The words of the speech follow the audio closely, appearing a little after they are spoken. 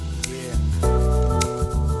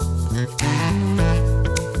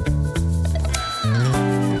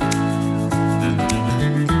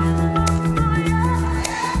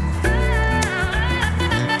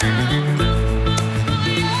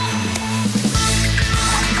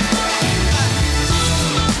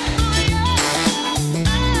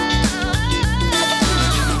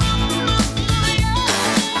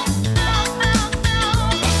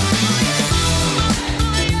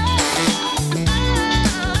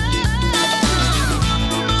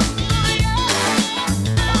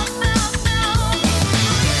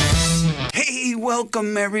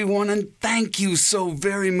Welcome, everyone, and thank you so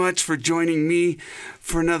very much for joining me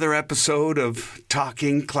for another episode of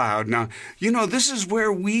Talking Cloud. Now, this is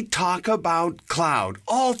where we talk about cloud,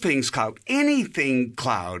 all things cloud, anything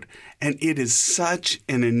cloud, and it is such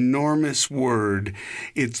an enormous word.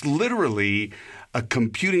 It's literally a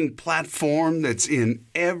computing platform that's in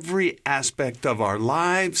every aspect of our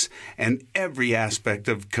lives and every aspect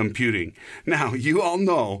of computing. Now, you all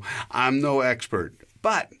know I'm no expert,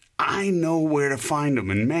 but I know where to find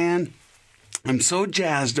them. And man, I'm so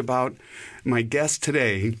jazzed about my guest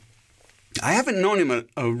today. I haven't known him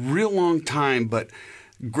a real long time, but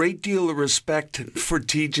great deal of respect for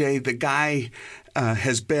TJ. The guy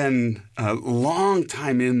has been a long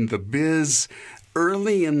time in the biz,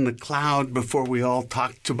 early in the cloud before we all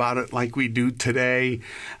talked about it like we do today.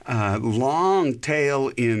 Long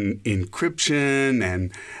tail in encryption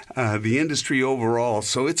and the industry overall.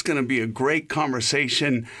 So it's going to be a great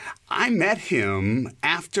conversation. I met him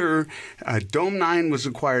after Dome 9 was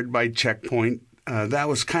acquired by Check Point. That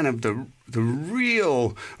was kind of the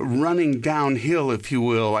real running downhill, if you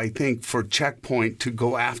will, I think, for Check Point to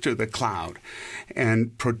go after the cloud.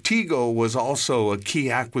 And Protego was also a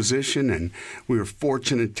key acquisition, and we were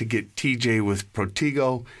fortunate to get TJ with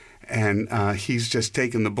Protego, and he's just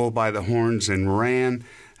taken the bull by the horns and ran.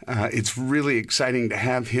 It's really exciting to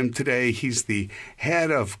have him today. He's the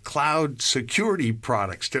head of cloud security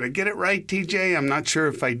products. Did I get it right, TJ? I'm not sure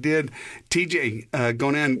if I did. TJ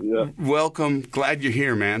Gonen, welcome. Glad you're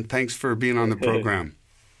here, man. Thanks for being on the program.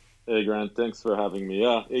 Hey, Grant. Thanks for having me.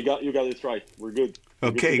 Yeah, you got it right. We're good.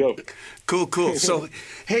 Okay, cool. So,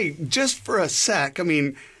 hey, just for a sec,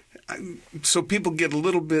 so people get a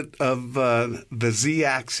little bit of the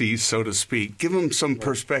Z-axis, so to speak. Give them some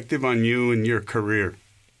perspective on you and your career.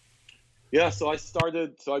 Yeah, so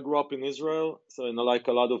I grew up in Israel. So like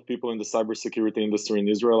a lot of people in the cybersecurity industry in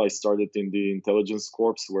Israel, I started in the intelligence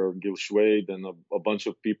corps where Gil Shwed and a bunch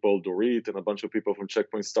of people, Dorit, and a bunch of people from Check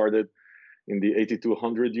Point started in the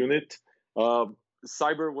 8200 unit.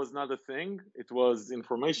 Cyber was not a thing. It was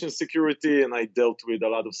information security, and I dealt with a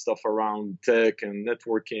lot of stuff around tech and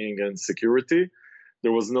networking and security.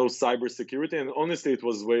 There was no cyber security, and honestly, it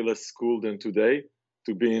was way less cool than today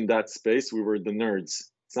to be in that space. We were the nerds.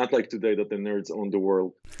 It's not like today that the nerds own the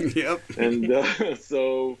world. Yep. And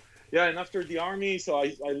and after the army, so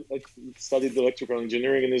I studied electrical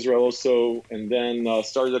engineering in Israel also, and then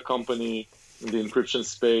started a company in the encryption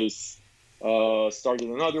space. Started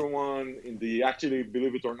another one actually,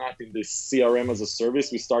 believe it or not, in the CRM as a service.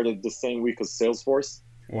 We started the same week as Salesforce.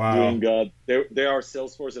 Wow. They are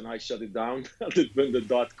Salesforce, and I shut it down when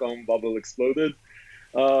the .com bubble exploded.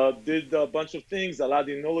 Did a bunch of things.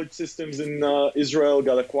 Aladdin Knowledge Systems in Israel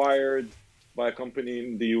got acquired by a company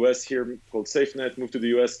in the US here called SafeNet. Moved to the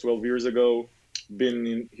US 12 years ago.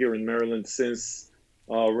 Been here in Maryland since.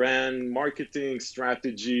 Ran marketing,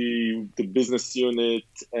 strategy, the business unit,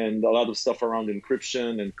 and a lot of stuff around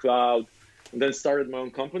encryption and cloud. And then started my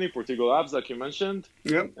own company, Protego Labs, like you mentioned.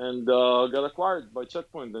 Yep. And got acquired by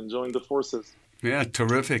Check Point and joined the forces. Yeah,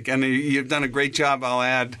 terrific. And you've done a great job, I'll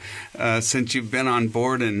add, since you've been on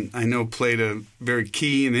board, and I know played a very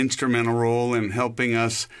key and instrumental role in helping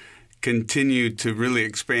us continue to really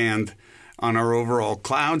expand on our overall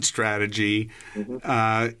cloud strategy. Mm-hmm.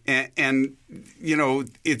 And,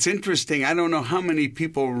 it's interesting. I don't know how many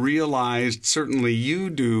people realized, certainly you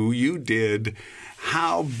did,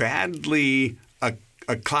 how badly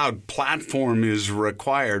a cloud platform is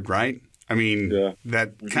required, right?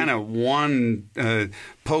 That kind of one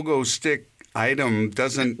pogo stick item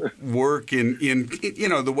doesn't work in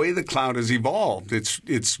the way the cloud has evolved. It's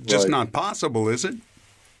just not possible, is it?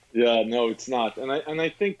 Yeah, no, it's not. And I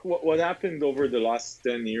think what happened over the last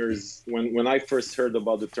 10 years, when I first heard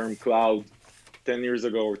about the term cloud 10 years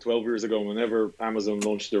ago or 12 years ago, whenever Amazon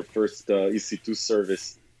launched their first EC2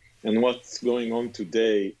 service, and what's going on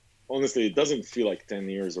today, honestly, it doesn't feel like 10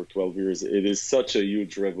 years or 12 years. It is such a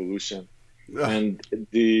huge revolution. And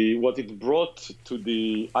what it brought to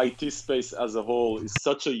the IT space as a whole is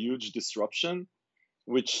such a huge disruption,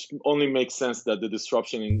 which only makes sense that the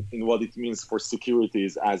disruption in what it means for security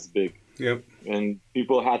is as big. Yep. And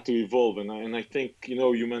people had to evolve. And I think,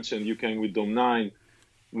 you mentioned UCAN with Dome 9,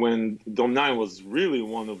 when Dome 9 was really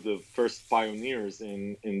one of the first pioneers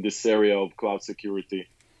in this area of cloud security.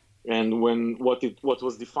 And when what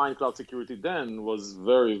was defined cloud security then was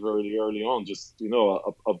very, very early on, just,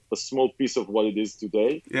 a small piece of what it is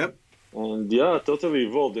today. Yep. And yeah, totally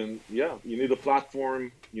evolved. And yeah, you need a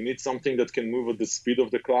platform. You need something that can move at the speed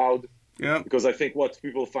of the cloud. Yeah. Because I think what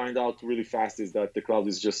people find out really fast is that the cloud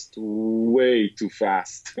is just way too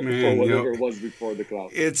fast for whatever was before the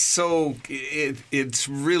cloud. It's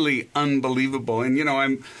really unbelievable.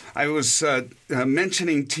 And I was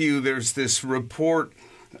mentioning to you, there's this report,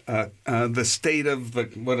 the state of the,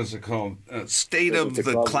 what is it called? State of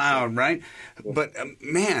the cloud, right? Yeah. But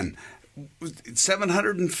man,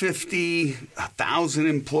 750,000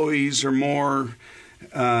 employees or more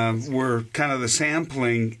were kind of the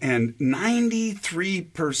sampling, and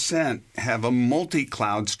 93% have a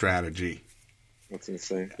multi-cloud strategy. That's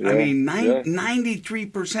insane. Yeah. I mean,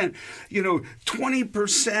 93%.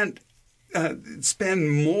 20%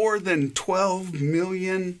 spend more than $12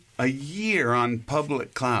 million a year on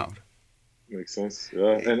public cloud. Makes sense.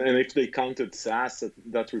 Yeah, and if they counted SaaS at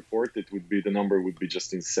that report, the number would be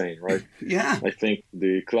just insane, right? Yeah. I think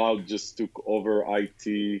the cloud just took over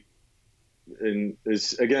IT, and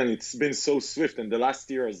it's been so swift, and the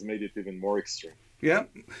last year has made it even more extreme. Yeah.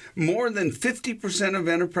 More than 50% of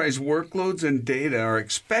enterprise workloads and data are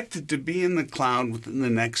expected to be in the cloud within the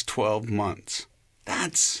next 12 months.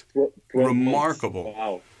 That's 12 remarkable. Months.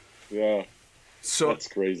 Wow. Yeah. So that's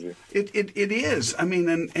crazy. It is. I mean,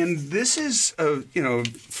 and this is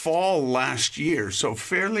fall last year, so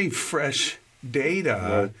fairly fresh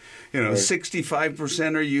data. Right.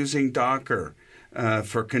 65% are using Docker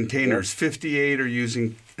for containers. 58 are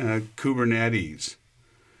using Kubernetes.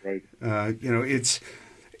 Right.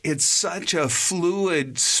 It's such a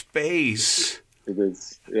fluid space. It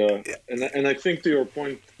is. Yeah. And I think to your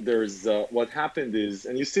point, there's what happened is,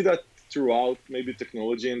 and you see that throughout maybe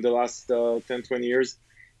technology in the last 10, 20 years,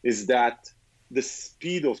 is that the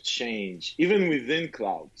speed of change, even within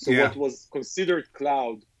cloud. So what was considered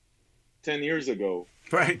cloud 10 years ago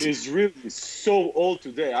is really so old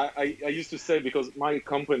today. I used to say, because my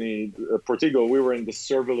company, Portigo, we were in the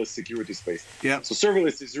serverless security space. Yeah. So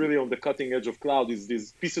serverless is really on the cutting edge of cloud, is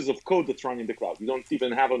these pieces of code that run in the cloud. We don't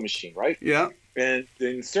even have a machine, right? Yeah. And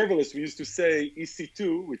in serverless, we used to say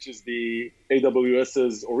EC2, which is the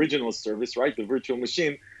AWS's original service, right? The virtual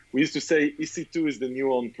machine. We used to say EC2 is the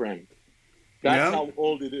new on-prem. That's how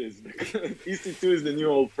old it is. EC2 is the new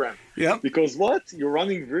on-prem. Yeah. Because you're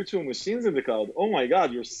running virtual machines in the cloud. Oh my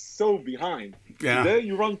God, you're so behind. Yeah. Today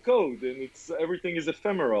you run code, and everything is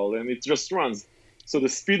ephemeral, and it just runs. So the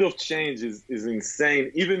speed of change is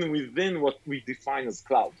insane, even within what we define as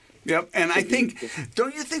cloud. Yep, and I think,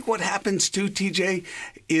 don't you think what happens too, TJ,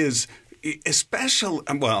 is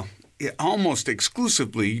almost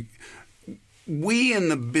exclusively, we in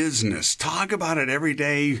the business talk about it every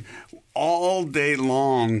day, all day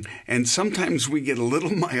long, and sometimes we get a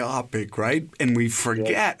little myopic, right? And we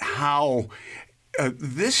forget how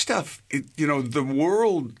this stuff, the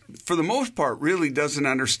world, for the most part, really doesn't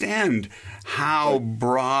understand how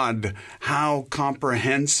broad, how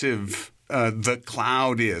comprehensive the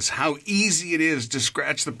cloud is, how easy it is to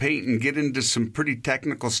scratch the paint and get into some pretty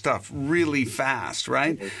technical stuff really fast,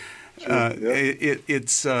 right?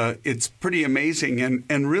 It's pretty amazing,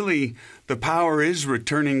 and really the power is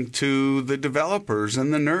returning to the developers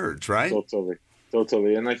and the nerds, right?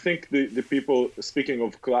 Totally. And I think the people, speaking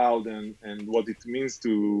of cloud and what it means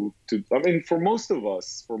to for most of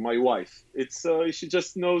us, for my wife, it's she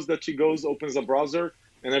just knows that she goes, opens a browser,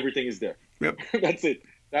 and everything is there. Yep. That's it.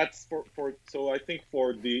 That's so I think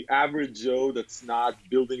for the average Joe that's not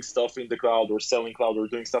building stuff in the cloud or selling cloud or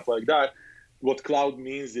doing stuff like that, what cloud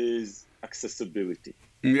means is accessibility.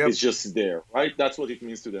 Yep. It's just there, right? That's what it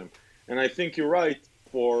means to them. And I think you're right.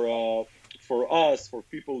 For us, for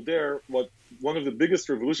people there, one of the biggest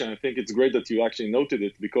revolutions, I think it's great that you actually noted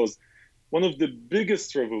it, because one of the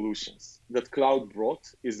biggest revolutions that cloud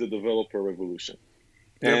brought is the developer revolution.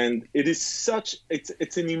 Yep. And it is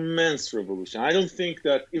it's an immense revolution. I don't think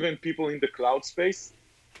that even people in the cloud space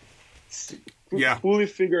fully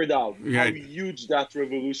figured out how huge that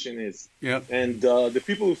revolution is. Yep. And the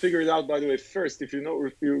people who figured it out, by the way, first, if you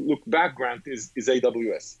look background, is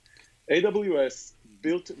AWS. AWS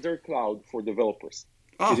built their cloud for developers.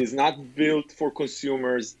 It is not built for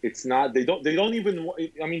consumers. It's not. They don't even.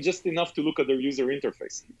 Just enough to look at their user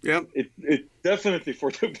interface. Yep. It definitely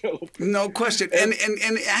for developers. No question. And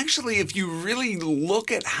actually, if you really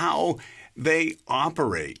look at how they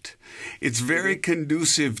operate. It's very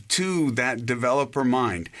conducive to that developer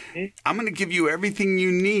mind. I'm going to give you everything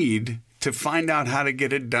you need to find out how to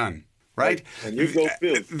get it done. Right? And you go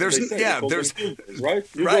build. There's right?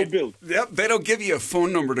 You go build. Yep. They don't give you a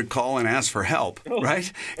phone number to call and ask for help,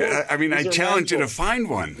 right? I mean, I challenge you to find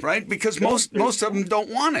one, right? Because most of them don't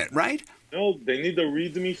want it, right? No, they need the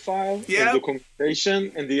README file, and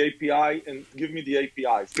documentation, and the API, and give me the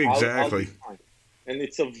APIs. Exactly.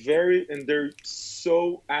 And they're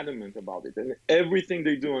so adamant about it. And everything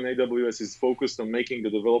they do on AWS is focused on making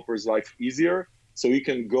the developer's life easier, so you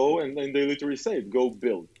can go, and then they literally say it, go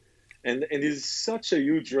build. And it is such a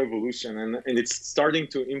huge revolution, and it's starting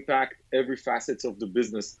to impact every facet of the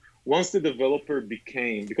business. Once the developer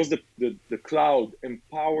because the cloud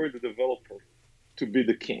empowered the developer to be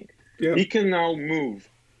the king. Yeah. He can now move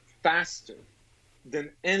faster than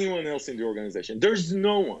anyone else in the organization. There's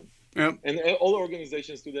no one. Yep. And all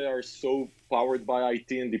organizations today are so powered by IT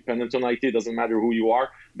and dependent on IT. It doesn't matter who you are.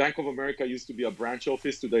 Bank of America used to be a branch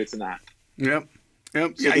office. Today it's an app. Yep.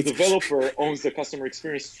 Yep. So the developer owns the customer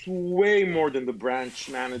experience way more than the branch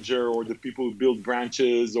manager or the people who build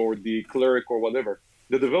branches or the clerk or whatever.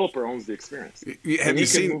 The developer owns the experience. And he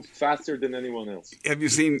can move faster than anyone else. Have you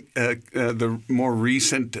seen the more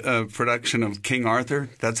recent production of King Arthur?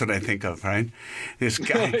 That's what I think of, right? This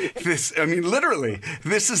guy, literally,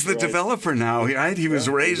 this is the developer now, right? He was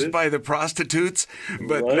raised by the prostitutes,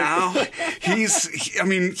 but now he's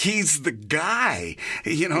the guy,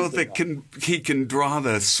 that he can draw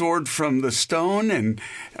the sword from the stone, and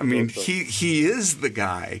he is the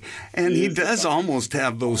guy, and he does almost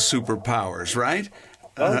have those superpowers, right?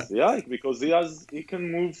 Because he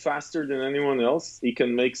can move faster than anyone else. He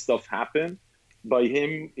can make stuff happen. By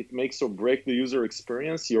him, it makes or break the user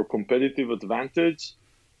experience, your competitive advantage.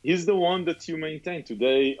 He's the one that you maintain.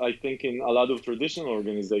 Today, I think in a lot of traditional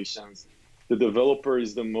organizations, the developer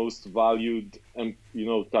is the most valued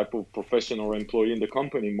type of professional or employee in the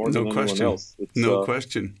company more than anyone else. No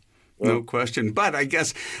question. No question. But I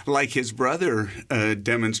guess, like his brother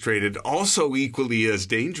demonstrated, also equally as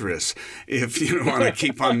dangerous if you want to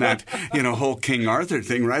keep on that, whole King Arthur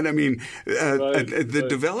thing, right? I mean, the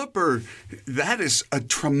developer, that is a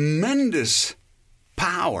tremendous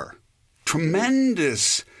power,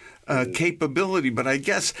 tremendous capability. But I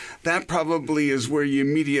guess that probably is where you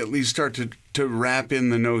immediately start to wrap in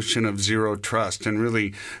the notion of zero trust and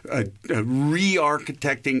really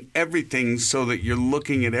re-architecting everything so that you're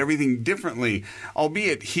looking at everything differently,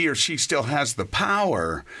 albeit he or she still has the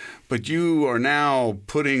power, but you are now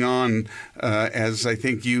putting on, as I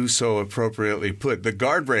think you so appropriately put, the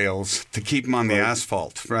guardrails to keep them on the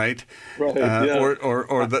asphalt, right? Right.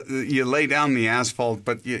 Or you lay down the asphalt,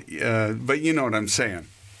 but you know what I'm saying.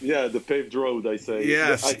 Yeah, the paved road, I say.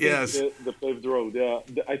 Yes. The paved road, yeah.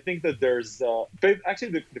 I think that there's the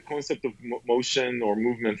concept of motion or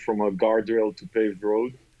movement from a guardrail to paved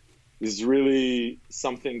road is really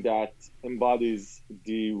something that embodies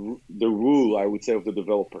the rule, I would say, of the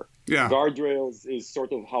developer. Yeah. Guardrails is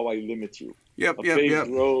sort of how I limit you. A paved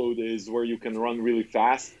road is where you can run really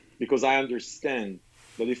fast, because I understand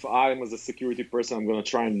that if I'm, as a security person, I'm going to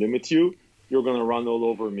try and limit you, you're going to run all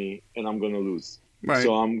over me and I'm going to lose. Right.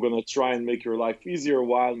 So I'm going to try and make your life easier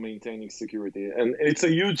while maintaining security. And it's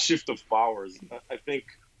a huge shift of powers. I think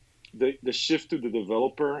the shift to the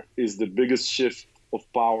developer is the biggest shift of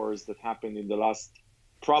powers that happened in the last,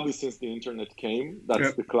 probably since the internet came.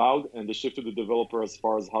 That's the cloud, and the shift to the developer as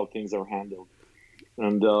far as how things are handled.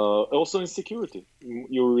 And also in security,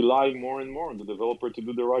 you rely more and more on the developer to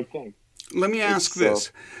do the right thing. Let me ask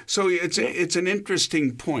this. So it's an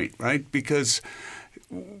interesting point, right? Because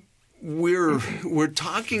we're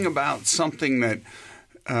talking about something that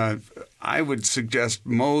I would suggest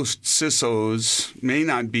most CISOs may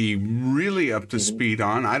not be really up to speed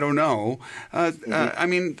on. I don't know. I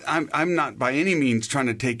mean, I'm not by any means trying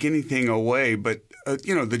to take anything away, but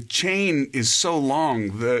the chain is so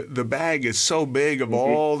long, the bag is so big of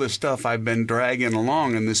all the stuff I've been dragging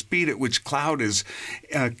along, and the speed at which cloud is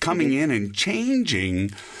coming in and changing.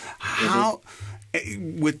 How?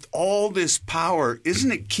 With all this power,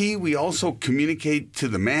 isn't it key we also communicate to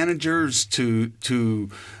the managers, to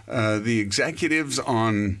the executives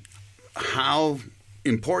on how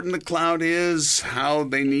important the cloud is, how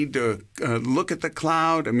they need to look at the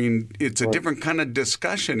cloud? I mean, it's a different kind of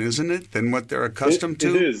discussion, isn't it, than what they're accustomed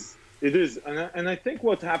to? It is. And I think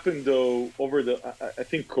what happened, though, I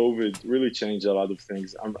think COVID really changed a lot of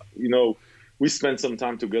things. We spent some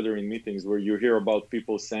time together in meetings where you hear about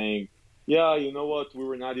people saying, yeah, you know what,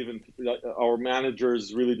 our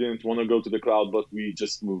managers really didn't want to go to the cloud, but we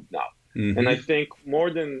just moved now. And I think more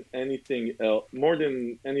than anything else, more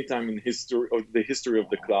than any time in the history of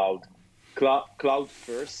the cloud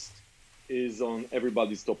first is on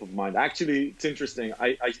everybody's top of mind. Actually, it's interesting.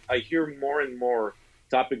 I hear more and more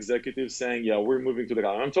top executives saying, yeah, we're moving to the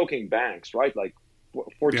cloud. I'm talking banks, right? Like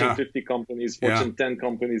Fortune 50 companies, Fortune 10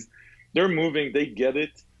 companies. They're moving, they get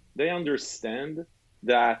it. They understand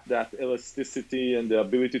that elasticity and the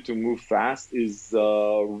ability to move fast is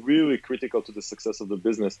really critical to the success of the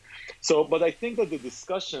business. So, but I think that the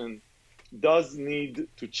discussion does need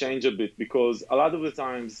to change a bit, because a lot of the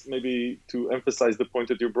times, maybe to emphasize the point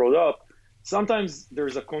that you brought up, sometimes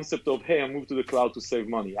there's a concept of, hey, I moved to the cloud to save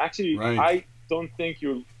money. Actually, I don't think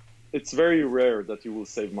it's very rare that you will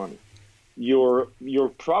save money. You're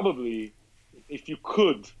probably, if you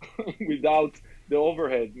could, without the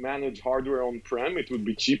overhead, manage hardware on-prem, it would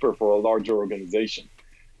be cheaper for a larger organization.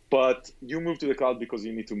 But you move to the cloud because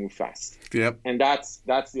you need to move fast. Yep. And that's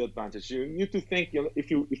the advantage. You need to think,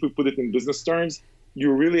 if we put it in business terms,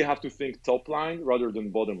 you really have to think top line rather than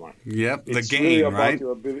bottom line. Yep, it's the gain, really about right?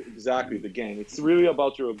 Your ability, exactly, the gain. It's really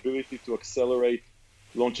about your ability to accelerate,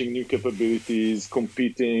 launching new capabilities,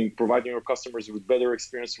 competing, providing your customers with better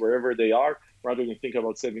experience wherever they are, rather than think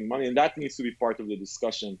about saving money. And that needs to be part of the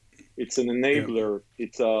discussion. It's an enabler. Yep.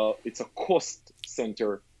 It's a cost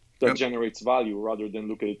center that generates value rather than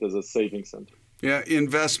look at it as a saving center. Yeah,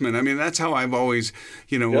 investment. I mean, that's how I've always,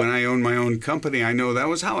 when I owned my own company, I know that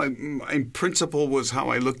was how my principle was how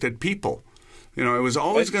I looked at people. I was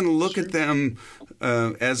always going to look at them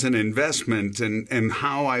as an investment and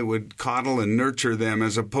how I would coddle and nurture them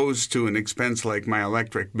as opposed to an expense like my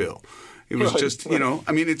electric bill. It was just,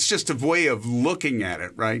 I mean, it's just a way of looking at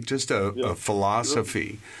it, right? Just a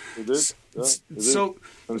philosophy. It is. So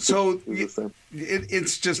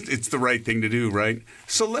it's the right thing to do, right?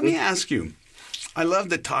 So let me ask you, I love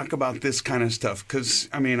to talk about this kind of stuff because,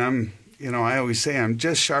 I mean, I always say I'm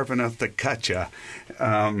just sharp enough to cut you.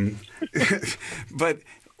 But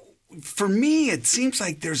for me, it seems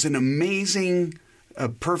like there's an amazing,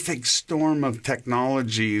 perfect storm of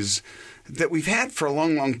technologies that we've had for a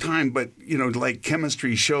long, long time, but, like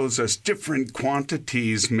chemistry shows us, different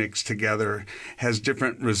quantities mixed together has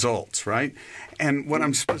different results, right? And what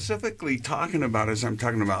I'm specifically talking about is I'm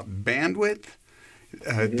talking about bandwidth,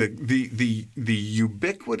 the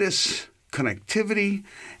ubiquitous connectivity,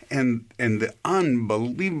 and the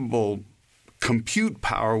unbelievable compute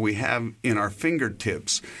power we have in our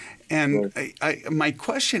fingertips. And my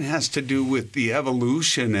question has to do with the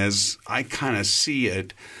evolution as I kind of see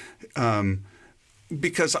it.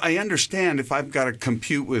 Because I understand if I've got to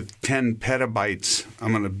compute with 10 petabytes,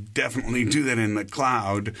 I'm going to definitely do that in the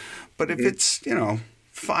cloud. But if it's,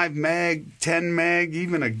 5 meg, 10 meg,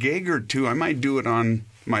 even a gig or two, I might do it on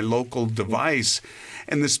my local device.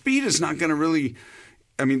 And the speed is not going to really,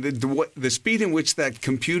 I mean, the speed in which that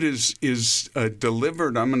compute is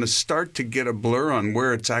delivered, I'm going to start to get a blur on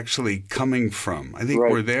where it's actually coming from. I think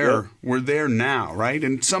we're there. We're there now, right?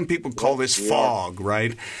 And some people call this fog,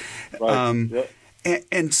 right?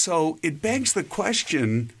 And so it begs the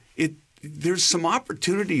question, there's some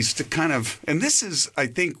opportunities to kind of, and this is, I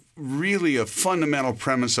think, really a fundamental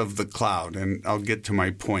premise of the cloud, and I'll get to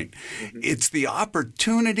my point. It's the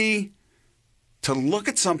opportunity to look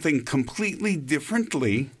at something completely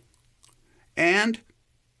differently and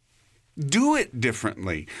do it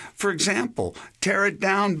differently. For example, tear it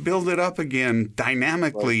down, build it up again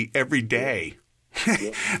dynamically every day.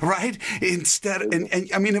 Right? Instead, and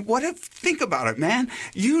I mean, think about it, man.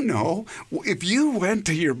 If you went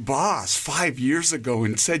to your boss 5 years ago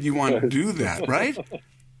and said you want to do that, right?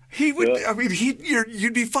 He would. I mean,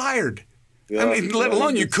 you'd be fired. I mean, let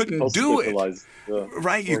alone you couldn't do it,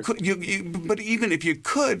 right? You could. But even if you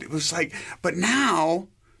could, it was like. But now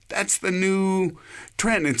that's the new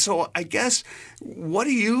trend. And so I guess, what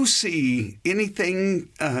do you see? Anything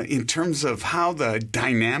in terms of how the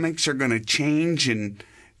dynamics are going to change in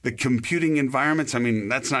the computing environments? I mean,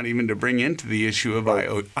 that's not even to bring into the issue of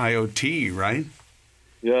IoT, right?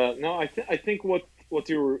 Yeah. No, I think what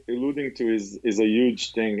you're alluding to is a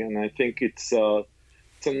huge thing, and I think it's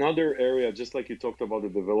another area, just like you talked about the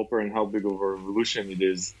developer and how big of a revolution it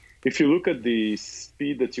is. If you look at the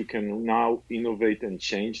speed that you can now innovate and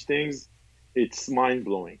change things, it's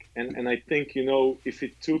mind-blowing. And I think,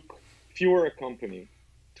 if you were a company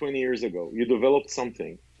 20 years ago, you developed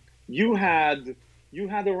something, you had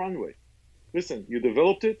a runway. Listen, you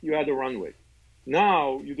developed it, you had a runway.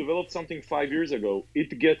 Now, you developed something 5 years ago,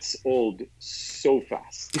 it gets old so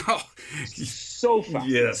fast. So fast.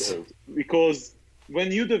 Yes. It's old. Because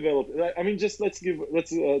when you develop, I mean, let's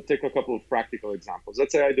take a couple of practical examples.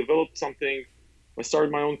 Let's say I developed something I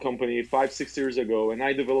started my own company 5-6 years ago, and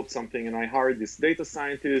I developed something, and I hired this data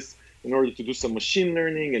scientist in order to do some machine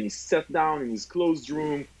learning, and he sat down in his closed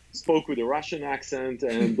room, spoke with a Russian accent,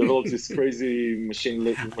 and developed this crazy machine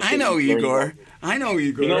learning. I know Igor. I know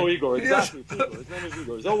Igor. You know Igor, exactly. Yes. Igor. His name is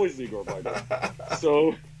Igor. It's always Igor, by the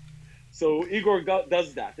way. So Igor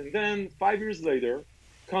does that. And then 5 years later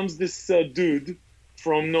comes this dude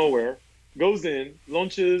from nowhere, goes in,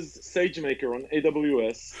 launches SageMaker on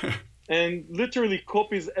AWS, and literally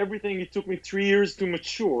copies everything it took me 3 years to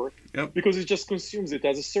mature, because he just consumes it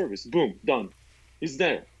as a service. Boom, done. He's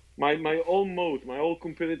there. My whole moat, my whole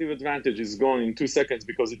competitive advantage is gone in 2 seconds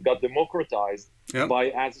because it got democratized by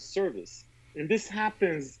as a service. And this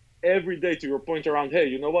happens every day, to your point around, hey,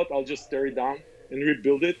 you know what? I'll just tear it down and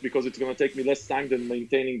rebuild it because it's going to take me less time than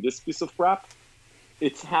maintaining this piece of crap.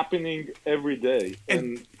 It's happening every day.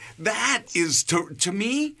 And that is, to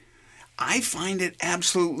me, I find it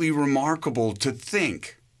absolutely remarkable to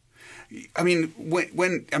think. I mean,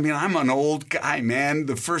 I'm an old guy, man.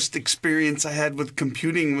 The first experience I had with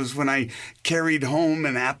computing was when I carried home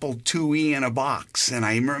an Apple IIe in a box, and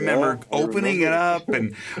I remember opening it up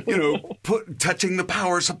and touching the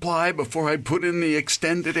power supply before I put in the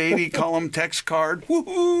extended 80-column text card.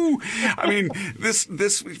 Woohoo! I mean, this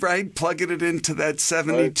right, plugging it into that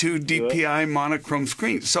 72 DPI monochrome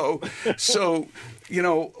screen. So.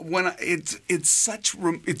 When it's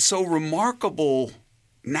so remarkable.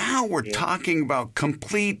 Now we're talking about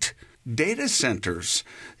complete data centers.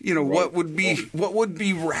 What would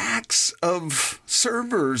be racks of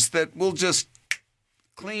servers that will just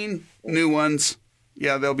clean new ones?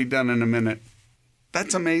 Yeah, they'll be done in a minute.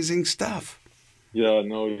 That's amazing stuff. Yeah,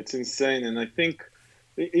 no, it's insane. And I think,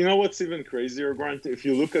 what's even crazier, Grant? If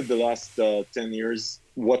you look at the last 10 years,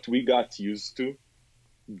 what we got used to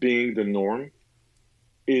being the norm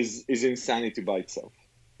is insanity by itself.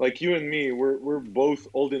 Like you and me, we're both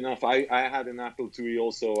old enough. I had an Apple IIe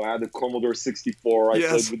also. I had a Commodore 64. I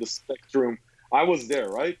played with the Spectrum. I was there,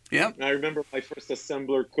 right? Yeah. And I remember my first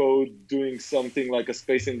assembler code doing something like a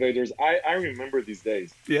Space Invaders. I remember these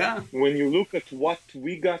days. Yeah. When you look at what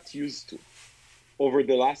we got used to over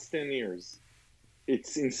the last 10 years,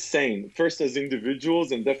 it's insane. First as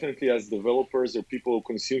individuals and definitely as developers or people who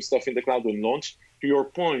consume stuff in the cloud and launch. To your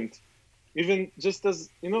point, even just as,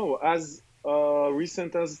 as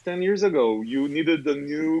recent as 10 years ago, you needed the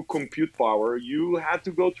new compute power. You had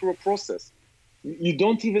to go through a process. You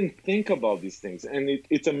don't even think about these things. And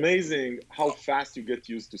it's amazing how fast you get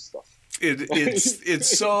used to stuff.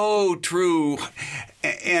 It's so true.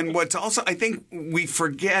 And what's also, I think we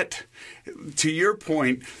forget, to your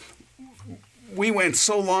point, we went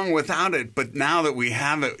so long without it, but now that we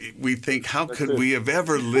have it, we think, how could we have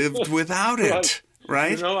ever lived without it?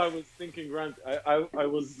 Right? I was thinking, Grant, I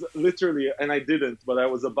was literally, and I didn't, but I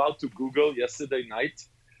was about to Google yesterday night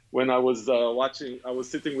when I was I was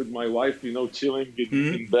sitting with my wife, chilling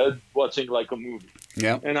in bed, watching like a movie.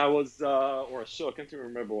 Yeah. And I was, or a show, I can't even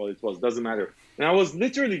remember what it was, doesn't matter. And I was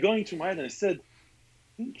literally going through my head and I said,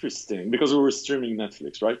 interesting, because we were streaming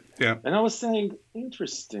Netflix, right? Yeah. And I was saying,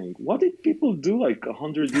 interesting, what did people do like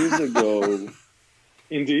 100 years ago?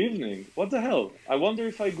 In the evening, what the hell? I wonder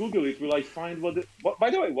if I Google it, will I find by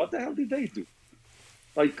the way, what the hell did they do?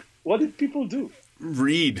 Like, what did people do?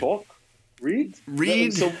 Read. Talk? Read?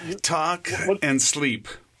 Talk, and sleep.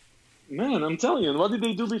 Man, I'm telling you, and what did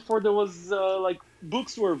they do before there was,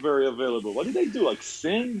 books were very available? What did they do? Like,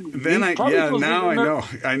 sing? Then I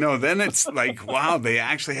know. Then it's like, wow, they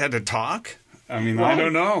actually had to talk? I mean, right. I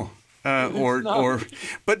don't know.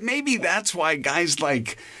 But maybe that's why guys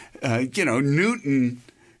like, Newton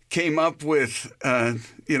came up with,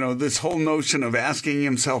 this whole notion of asking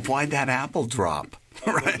himself, why'd that apple drop?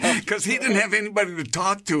 Right? Because he didn't have anybody to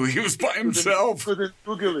talk to. He was by himself. He couldn't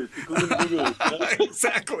Google it.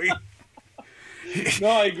 Exactly. No,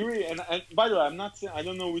 I agree. And by the way, I'm not saying, I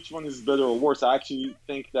don't know which one is better or worse. I actually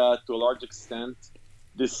think that to a large extent,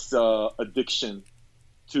 this addiction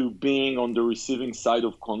to being on the receiving side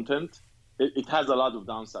of content, it has a lot of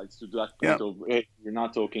downsides to that point of, hey, you're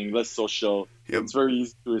not talking, less social. Yep. It's very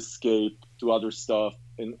easy to escape to other stuff.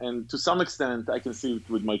 And to some extent, I can see it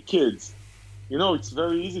with my kids. It's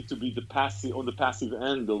very easy to be on the passive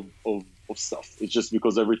end of stuff. It's just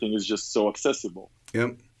because everything is just so accessible.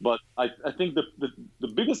 Yep. But I think the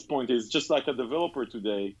biggest point is, just like a developer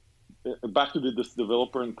today, back to this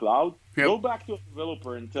developer in cloud, go back to a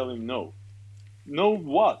developer and tell him no. No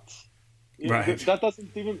what? Right. That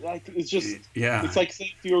doesn't even, it's just, it's like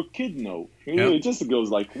saying to your kid no. It just goes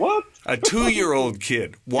like, what? A 2-year-old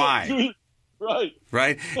kid. Why? Right.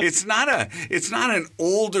 Right? It's not an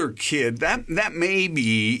older kid. That may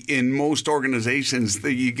be in most organizations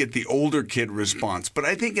that you get the older kid response. But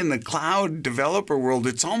I think in the cloud developer world,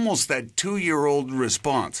 it's almost that 2-year-old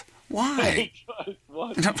response. Why?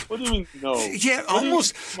 What do you mean no? Yeah,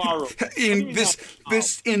 almost tomorrow. in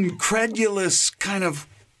this incredulous kind of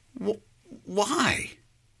why?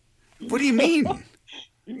 What do you mean?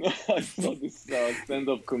 I saw this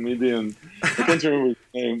stand-up comedian. I can't remember his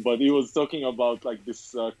name, but he was talking about like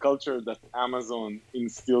this culture that Amazon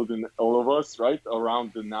instilled in all of us, right?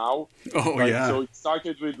 Around the now. Oh, yeah. So it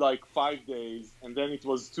started with like 5 days, and then it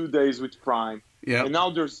was 2 days with Prime. Yeah. And now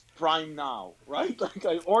there's Prime Now, right? Like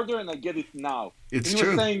I order and I get it now. It's and true.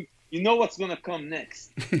 He was saying, you know what's going to come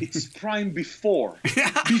next? It's Prime before.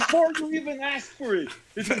 Before you even ask for it.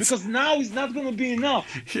 Because now is not going to be enough.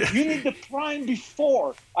 Yeah. You need the Prime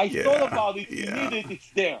before. I thought about it. You need it. It's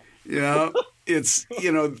there. It's,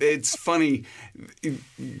 it's funny,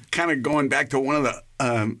 kind of going back to one of the,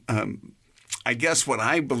 I guess what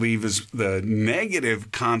I believe is the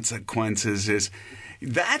negative consequences is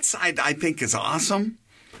that's, I think is awesome.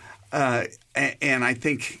 And I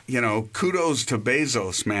think, kudos to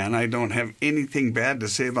Bezos, man. I don't have anything bad to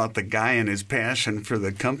say about the guy and his passion for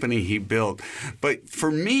the company he built. But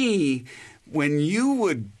for me, when you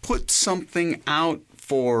would put something out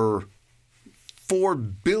for 4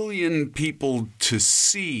 billion people to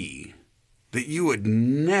see that you would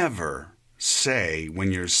never say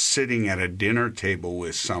when you're sitting at a dinner table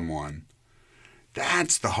with someone,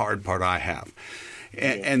 that's the hard part I have.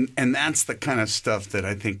 And that's the kind of stuff that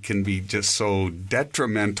I think can be just so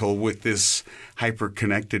detrimental with this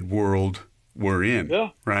hyper-connected world we're in.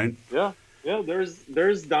 Yeah. Right? Yeah. Yeah.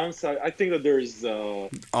 There's downside. I think that there's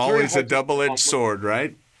always a double-edged sword,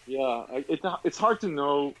 right? Yeah. It's hard to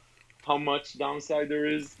know how much downside there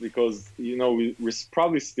is because we're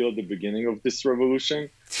probably still at the beginning of this revolution,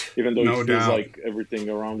 even though it feels like everything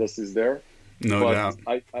around us is there. No doubt.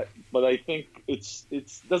 But I think it's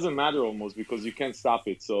doesn't matter almost because you can't stop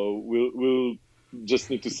it. So we'll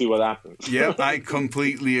just need to see what happens. Yeah, I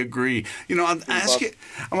completely agree. I want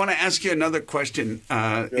to ask you another question,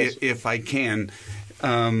 yes. if I can.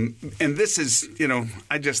 And this is,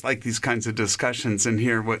 I just like these kinds of discussions and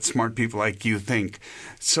hear what smart people like you think.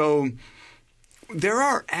 So there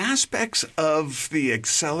are aspects of the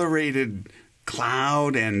accelerated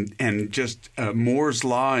cloud and just Moore's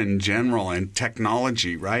Law in general and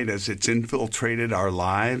technology, right, as it's infiltrated our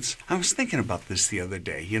lives. I was thinking about this the other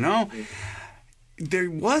day, There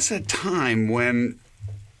was a time when,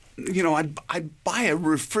 I'd buy a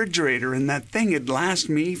refrigerator and that thing would last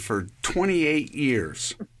me for 28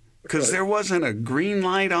 years because there wasn't a green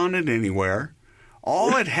light on it anywhere.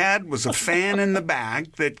 All it had was a fan in the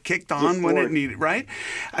back that kicked on when it needed, right?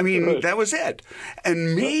 I mean, that was it.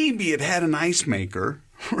 And maybe it had an ice maker,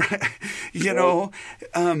 right?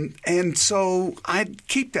 And so I'd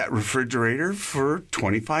keep that refrigerator for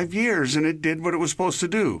 25 years and it did what it was supposed to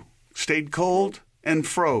do. Stayed cold and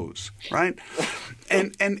froze, right?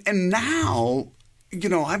 And now,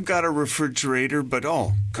 I've got a refrigerator, but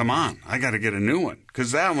come on, I got to get a new one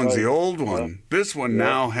because that one's the old one. Yeah. This one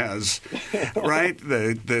now has, right,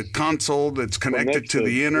 the console that's connected to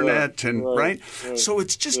the internet, and right. So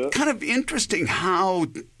it's just kind of interesting how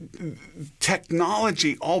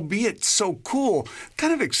technology, albeit so cool,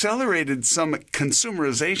 kind of accelerated some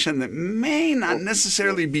consumerization that may not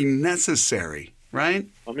necessarily be necessary. Right?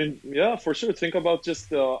 I mean, yeah, for sure. Think about just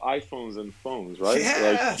iPhones and phones, right?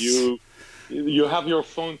 Yes. Like you have your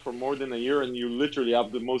phone for more than a year and you literally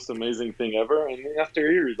have the most amazing thing ever. And then after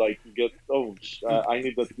a year, you get, I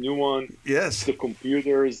need that new one. Yes. The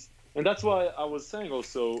computers. And that's why I was saying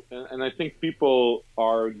also, and I think people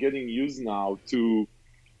are getting used now to,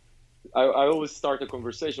 I always start a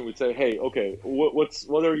conversation with say, hey, okay,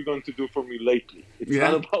 what are you going to do for me lately? It's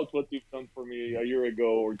not about what you've done for me a year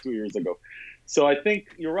ago or 2 years ago. So I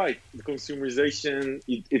think you're right. The consumerization,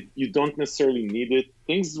 you don't necessarily need it.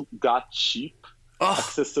 Things got cheap. Oh.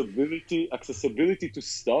 Accessibility to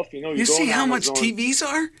stuff. You see how much TVs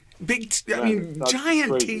are?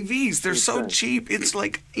 Giant crazy. TVs. They're so cheap. It's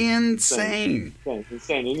like insane.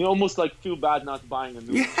 Insane. And you almost feel bad not buying a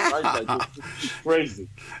new one, right? Like, it's crazy.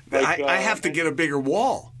 I have to get a bigger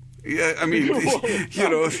wall. Yeah, I mean,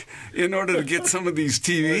 in order to get some of these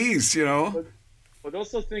TVs, But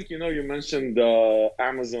also think, you mentioned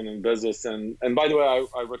Amazon and Bezos. And by the way,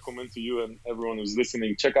 I recommend to you and everyone who's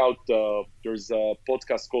listening, check out, there's a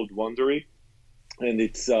podcast called Wondery. And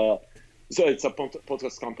it's a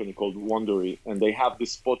podcast company called Wondery. And they have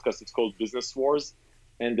this podcast, it's called Business Wars.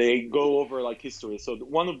 And they go over history. So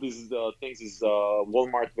one of these things is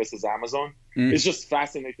Walmart versus Amazon. It's just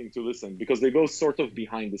fascinating to listen because they go sort of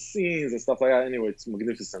behind the scenes and stuff like that. Anyway, it's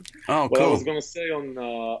magnificent. Oh, What cool. I was going to say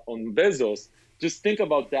on Bezos, just think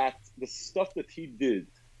about that, the stuff that he did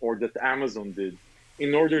or that Amazon did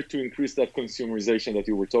in order to increase that consumerization that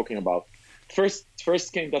you were talking about.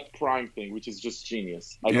 First came that Prime thing, which is just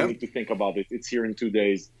genius. I don't need to think about it. It's here in 2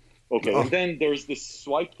 days. Okay, and then there's this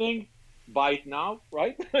swipe thing. Buy it now,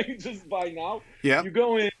 right? Just buy now. Yeah. You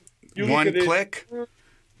go in, you One look at click.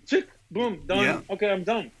 Chick, boom, done. Yeah. Okay, I'm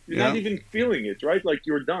done. You're not even feeling it, right? Like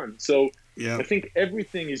you're done. So I think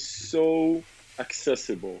everything is so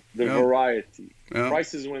accessible. The variety.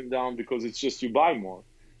 Prices went down because it's just you buy more.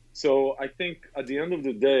 So I think at the end of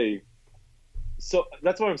the day, so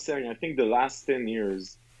that's what I'm saying. I think the last 10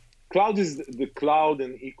 years, cloud is the cloud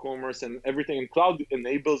and e-commerce and everything. And cloud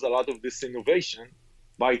enables a lot of this innovation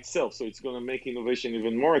by itself. So it's going to make innovation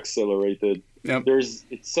even more accelerated. Yep.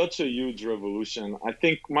 It's such a huge revolution. I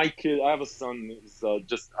think my kid, I have a son who's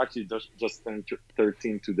just turned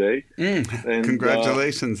 13 today. And,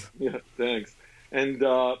 congratulations. Yeah, thanks. And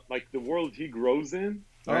like the world he grows in,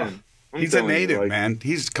 man, he's a native, man.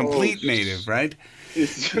 He's complete native, right?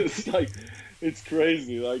 It's just like, it's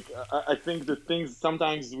crazy. Like I think the things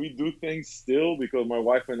sometimes we do things still because my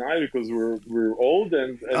wife and I, because we're old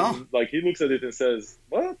and like he looks at it and says,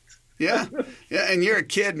 "What?" Yeah. And you're a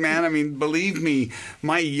kid, man. I mean, believe me,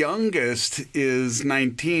 my youngest is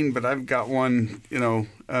 19, but I've got one,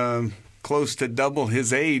 close to double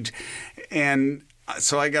his age, and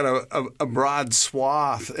so I got a broad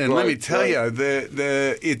swath. And let me tell you,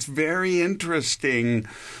 it's very interesting.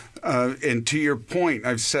 And to your point,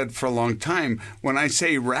 I've said for a long time, when I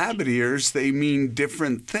say rabbit ears, they mean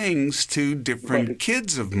different things to different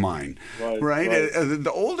kids of mine, right?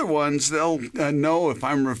 The older ones, they'll know if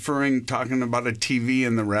I'm talking about a TV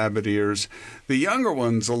and the rabbit ears. The younger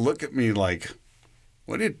ones will look at me like,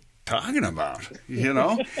 what are you talking about?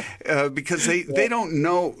 Because they don't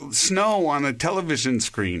know snow on a television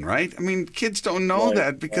screen, right? I mean, kids don't know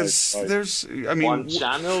that because there's, one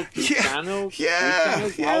channel, two channels, three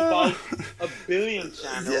channels. How about a billion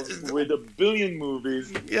channels with a billion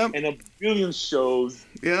movies and a billion shows,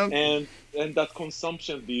 and that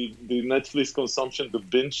consumption, the Netflix consumption, the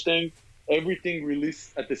binge thing, everything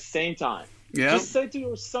released at the same time. Just say to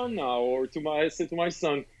your son now, or I say to my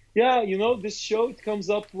son, this show, it comes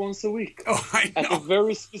up once a week at a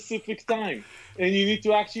very specific time, and you need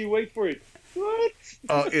to actually wait for it. What?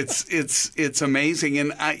 It's amazing.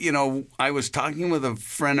 And I was talking with a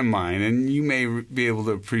friend of mine, and you may be able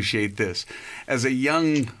to appreciate this. As a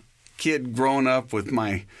young kid growing up with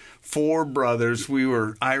my 4 brothers, we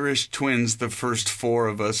were Irish twins, the first 4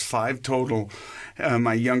 of us, 5 total.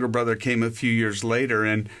 My younger brother came a few years later,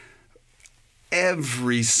 and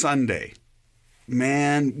every Sunday,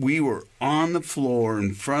 man, we were on the floor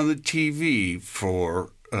in front of the TV for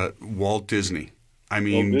Walt Disney. I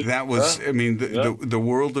mean, that was, the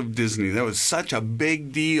world of Disney. That was such a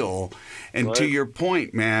big deal. And to your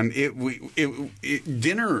point, man,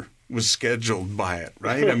 dinner was scheduled by it,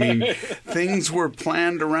 right? I mean, things were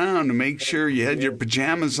planned around to make sure you had your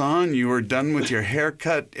pajamas on, you were done with your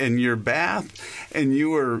haircut and your bath, and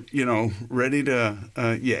you were, ready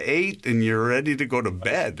to, you ate and you're ready to go to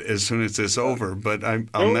bed as soon as it's over. But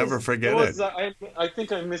I'll never forget it. I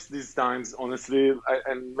think I miss these times, honestly,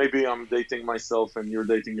 and maybe I'm dating myself and you're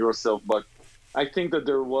dating yourself, but I think that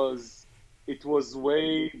it was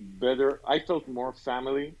way better. I felt more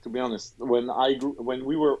family, to be honest. When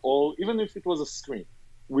we were all, even if it was a screen,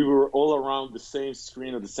 we were all around the same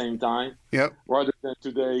screen at the same time. Yep. Rather than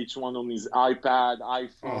today, each one on his iPad,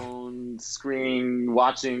 iPhone, screen,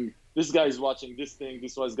 watching. This guy is watching this thing.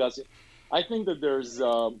 This one's got. I think that there's.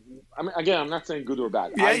 Again, I'm not saying good or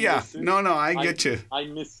bad. Yeah. No, I get you. I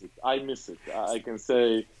miss it. I can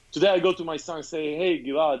say today. I go to my son and say, "Hey,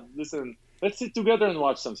 Gilad, listen. Let's sit together and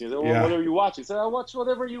watch something." Say, well, what are you watching? Say, I watch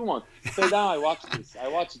whatever you want. Say, no, I watch this.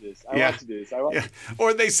 Watch this.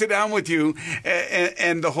 Or they sit down with you,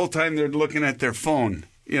 and the whole time they're looking at their phone,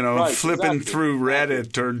 flipping through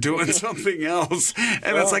Reddit or doing something else.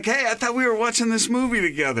 And it's like, hey, I thought we were watching this movie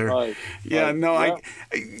together.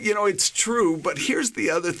 It's true. But here's the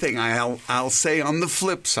other thing I'll say on the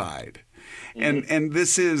flip side. And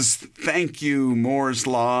this is, thank you, Moore's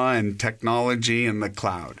Law and technology and the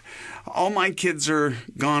cloud. All my kids are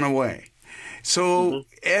gone away. So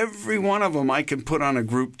every one of them I can put on a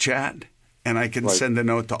group chat, and I can send a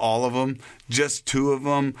note to all of them, just 2 of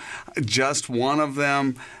them, just 1 of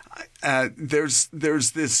them. There's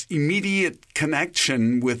this immediate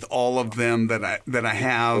connection with all of them that I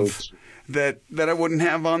have that I wouldn't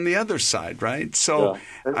have on the other side, right? So,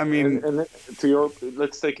 I mean, and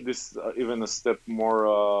let's take this even a step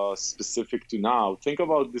more specific to now. Think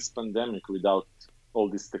about this pandemic without all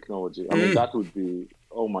this technology. I mean, that would be,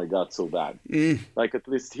 oh my God, so bad. Like at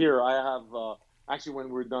least here, I have actually when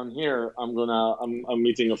we're done here, I'm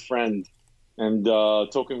meeting a friend and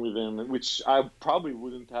talking with him, which I probably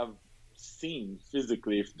wouldn't have seen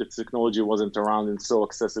physically if the technology wasn't around and so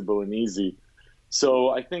accessible and easy. So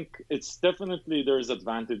I think it's definitely there's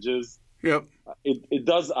advantages. Yep. It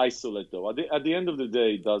does isolate though. At the end of the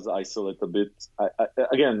day, it does isolate a bit.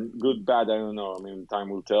 Again, good, bad, I don't know. I mean, time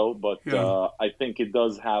will tell. But I think it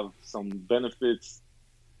does have some benefits.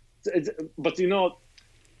 But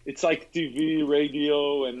it's like TV,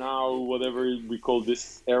 radio, and now whatever we call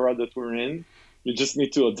this era that we're in. You just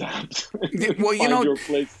need to adapt. Well, find your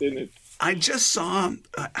place in it. I just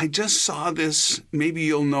saw this. Maybe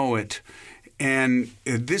you'll know it. And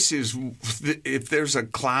this is, if there's a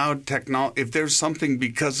cloud technology, if there's something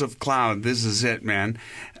because of cloud, this is it, man.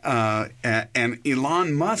 And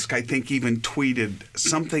Elon Musk, I think, even tweeted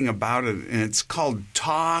something about it, and it's called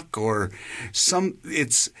Talk or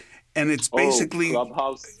it's basically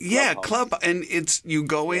Clubhouse. Yeah, and it's you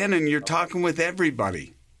go in and you're talking with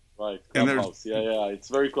everybody. Right, Clubhouse. Yeah, it's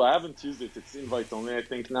very cool. I haven't used it. It's invite only, I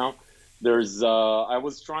think now. There's I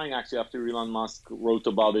was trying actually after Elon Musk wrote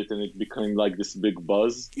about it and it became like this big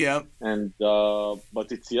buzz. Yeah. And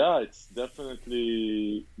but it's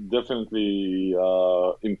definitely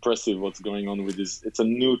impressive what's going on with this. It's a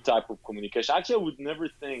new type of communication. Actually, I would never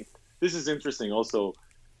think this is interesting also.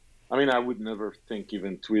 I mean, I would never think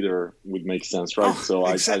even Twitter would make sense, right? So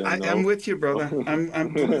I don't know. I'm with you, brother.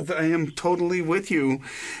 I am totally with you.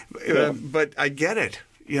 But I get it.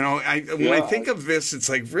 When I think of this, it's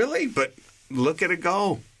like, really? But look at it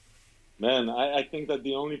go. Man, I think that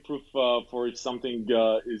the only proof for if something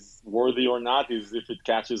is worthy or not is if it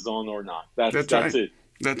catches on or not. That's right. It.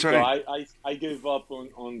 That's right. So I gave up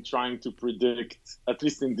on trying to predict, at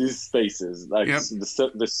least in these spaces, like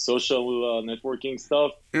the social networking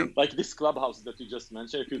stuff, like this Clubhouse that you just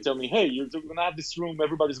mentioned. If you tell me, hey, you're going to have this room,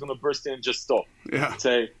 everybody's going to burst in and just talk. Yeah.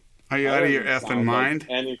 Say, are you out of your effing mind?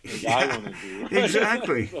 Like anything I want to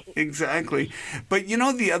do. Exactly. But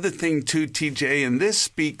the other thing too, TJ, and this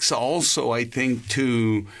speaks also, I think,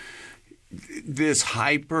 to this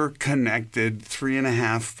hyper-connected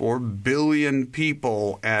 3.5-4 billion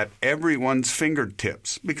people at everyone's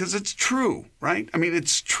fingertips, because it's true, right? I mean,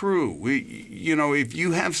 it's true. If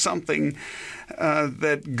you have something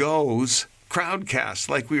that goes crowdcast,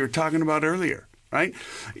 like we were talking about earlier, right?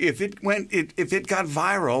 If it got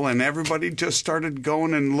viral and everybody just started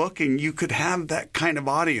going and looking, you could have that kind of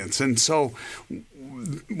audience. And so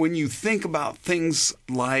when you think about things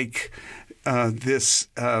like this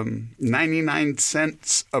 99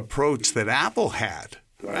 cents approach that Apple had,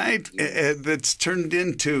 right? That's turned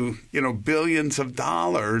into, billions of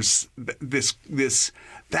dollars.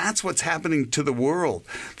 That's what's happening to the world.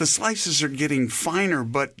 The slices are getting finer,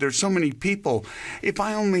 but there's so many people. If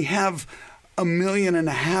I only have 1.5 million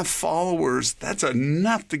followers, that's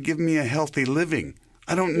enough to give me a healthy living.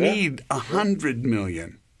 I don't need 100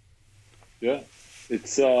 million. Yeah.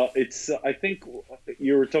 It's I think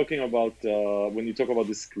you were talking about when you talk about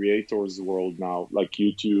this creators world now, like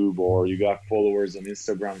YouTube, or you got followers on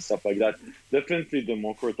Instagram and stuff like that, definitely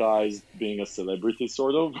democratized being a celebrity,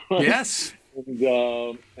 sort of. Right? Yes.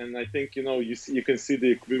 And I think, you can see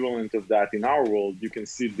the equivalent of that in our world. You can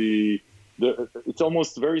see it's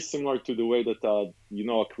almost very similar to the way that, a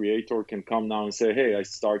creator can come now and say, hey, I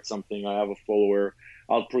start something, I have a follower,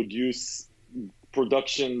 I'll produce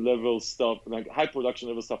production level stuff, like high production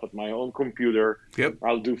level stuff at my own computer. Yep.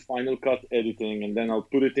 I'll do Final Cut editing, and then I'll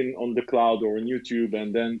put it on the cloud or on YouTube,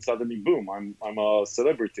 and then suddenly, boom, I'm a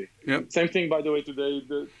celebrity. Yep. Same thing, by the way, today,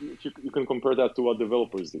 you can compare that to what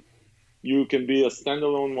developers do. You can be a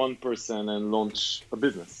standalone one person and launch a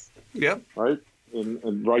business. Yep. Right?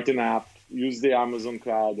 And write an app, use the Amazon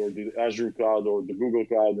cloud or the Azure cloud or the Google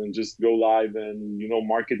cloud, and just go live and,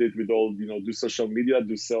 market it with all, do social media,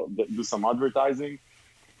 do some advertising.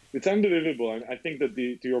 It's unbelievable. And I think that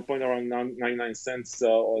to your point around 99 cents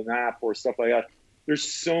on an app or stuff like that, there's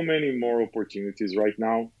so many more opportunities right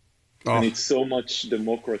now. Oh. And it's so much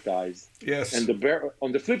democratized. Yes. And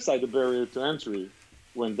on the flip side, the barrier to entry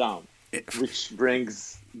went down, which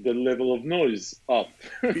brings the level of noise up.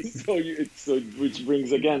 Which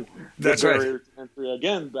brings again the barrier to entry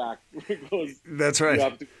again back, because that's right. You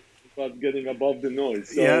have to start getting above the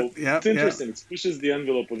noise. So it's interesting. It pushes the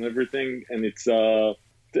envelope on everything, and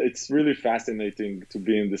it's really fascinating to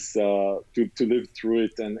be in this to live through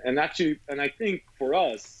it. And I think for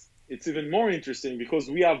us, it's even more interesting because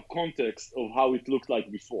we have context of how it looked like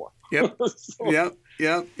before. Yep. So,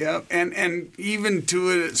 Yep. And even to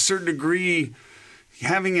a certain degree,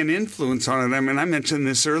 having an influence on it. I mean, I mentioned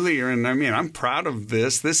this earlier, and I mean, I'm proud of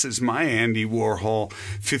this. This is my Andy Warhol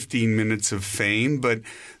 15 minutes of fame. But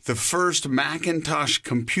the first Macintosh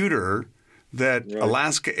computer that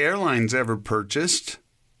Alaska Airlines ever purchased,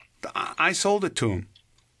 I sold it to him.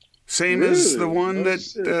 Same as the one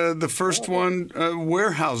the first one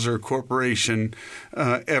Weyerhaeuser Corporation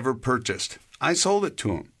ever purchased. I sold it to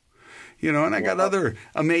him. You know, and I got other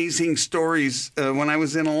amazing stories when I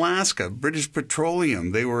was in Alaska. British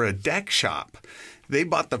Petroleum, they were a deck shop. They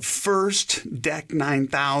bought the first DEC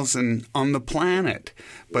 9000 on the planet,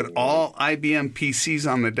 but all IBM PCs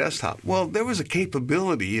on the desktop. Well, there was a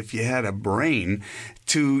capability, if you had a brain,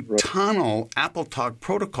 to tunnel AppleTalk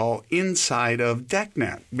protocol inside of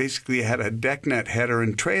DECnet. Basically, it had a DECnet header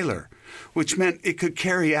and trailer, which meant it could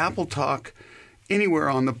carry AppleTalk anywhere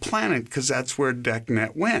on the planet because that's where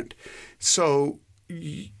DECnet went. So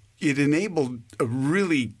it enabled a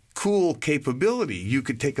really cool capability. You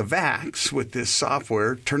could take a VAX with this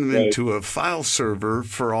software, turn it into a file server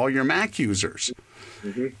for all your Mac users,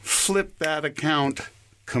 flip that account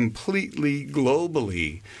completely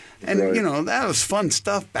globally. And, you know, that was fun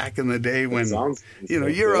stuff back in the day when, you know,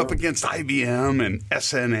 you're up against IBM and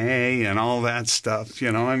SNA and all that stuff.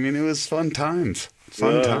 You know, I mean, it was fun times.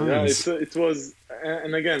 Times. Yeah, it was.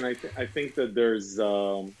 And again, I think that there's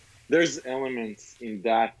elements in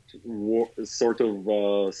that sort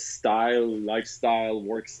of style, lifestyle,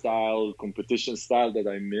 work style, competition style that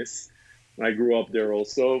I miss. I grew up there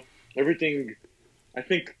also. Everything, I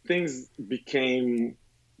think things became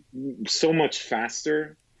so much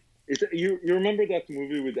faster. You remember that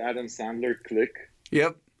movie with Adam Sandler, Click?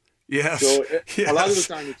 Yep. Yes. So a lot of the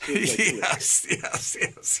time it feels like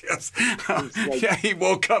yes. Yeah, he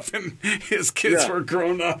woke up and his kids were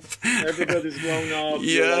grown up. Everybody's grown up.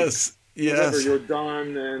 Yes. Whatever, you're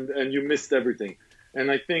done and you missed everything. And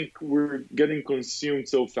I think we're getting consumed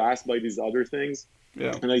so fast by these other things.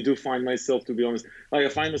 Yeah. And I do find myself, to be honest, like I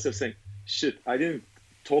find myself saying, shit, I didn't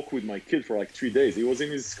talk with my kid for like 3 days. He was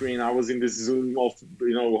in his screen. I was in this Zoom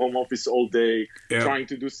home office all day trying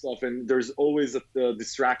to do stuff. And there's always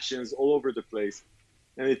distractions all over the place.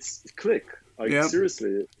 And it's click. Like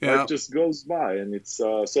seriously, it just goes by. And it's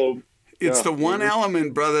so... It's the one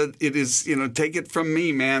element, brother. It is, you know, take it from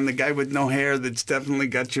me, man, the guy with no hair that's definitely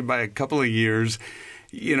got you by a couple of years.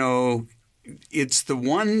 You know, it's the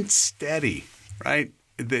one steady, right?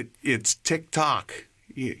 That it's TikTok.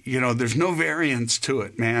 You know, there's no variance to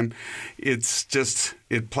it, man. It's just,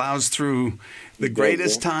 it plows through the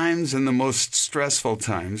greatest times and the most stressful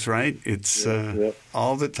times, right? It's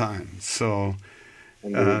all the time. So,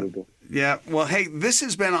 unbelievable. Yeah. Well, hey, this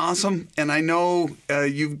has been awesome. And I know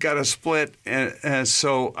you've got a split.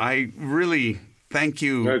 So I really thank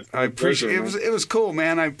you. I appreciate it. It was cool,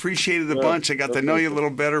 man. I appreciated it a bunch. I got to know you a little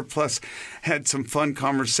better, plus had some fun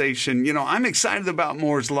conversation. You know, I'm excited about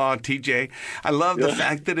Moore's Law, TJ. I love the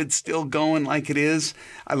fact that it's still going like it is.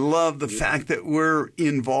 I love the fact that we're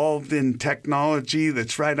involved in technology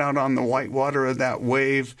that's right out on the whitewater of that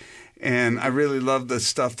wave. And I really love the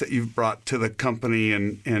stuff that you've brought to the company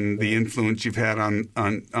and the influence you've had on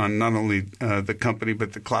not only the company,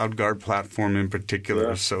 but the CloudGuard platform in particular.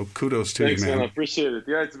 Yeah. So kudos to you, man. Thanks, man. I appreciate it.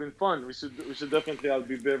 Yeah, it's been fun. We should definitely, I'll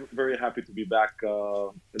be very, very happy to be back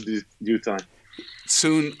at this due time.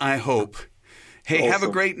 Soon, I hope. Hey, have a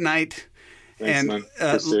great night. Thanks, man.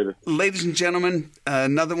 Appreciate it. Ladies and gentlemen,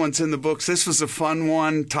 another one's in the books. This was a fun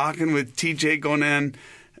one, talking with TJ Gonen,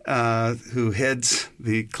 who heads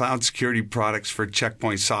the cloud security products for Check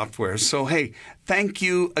Point Software. So, hey, thank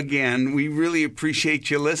you again. We really appreciate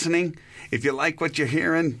you listening. If you like what you're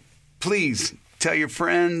hearing, please tell your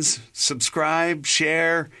friends, subscribe,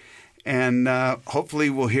 share, and hopefully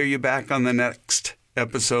we'll hear you back on the next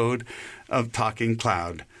episode of Talking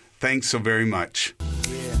Cloud. Thanks so very much.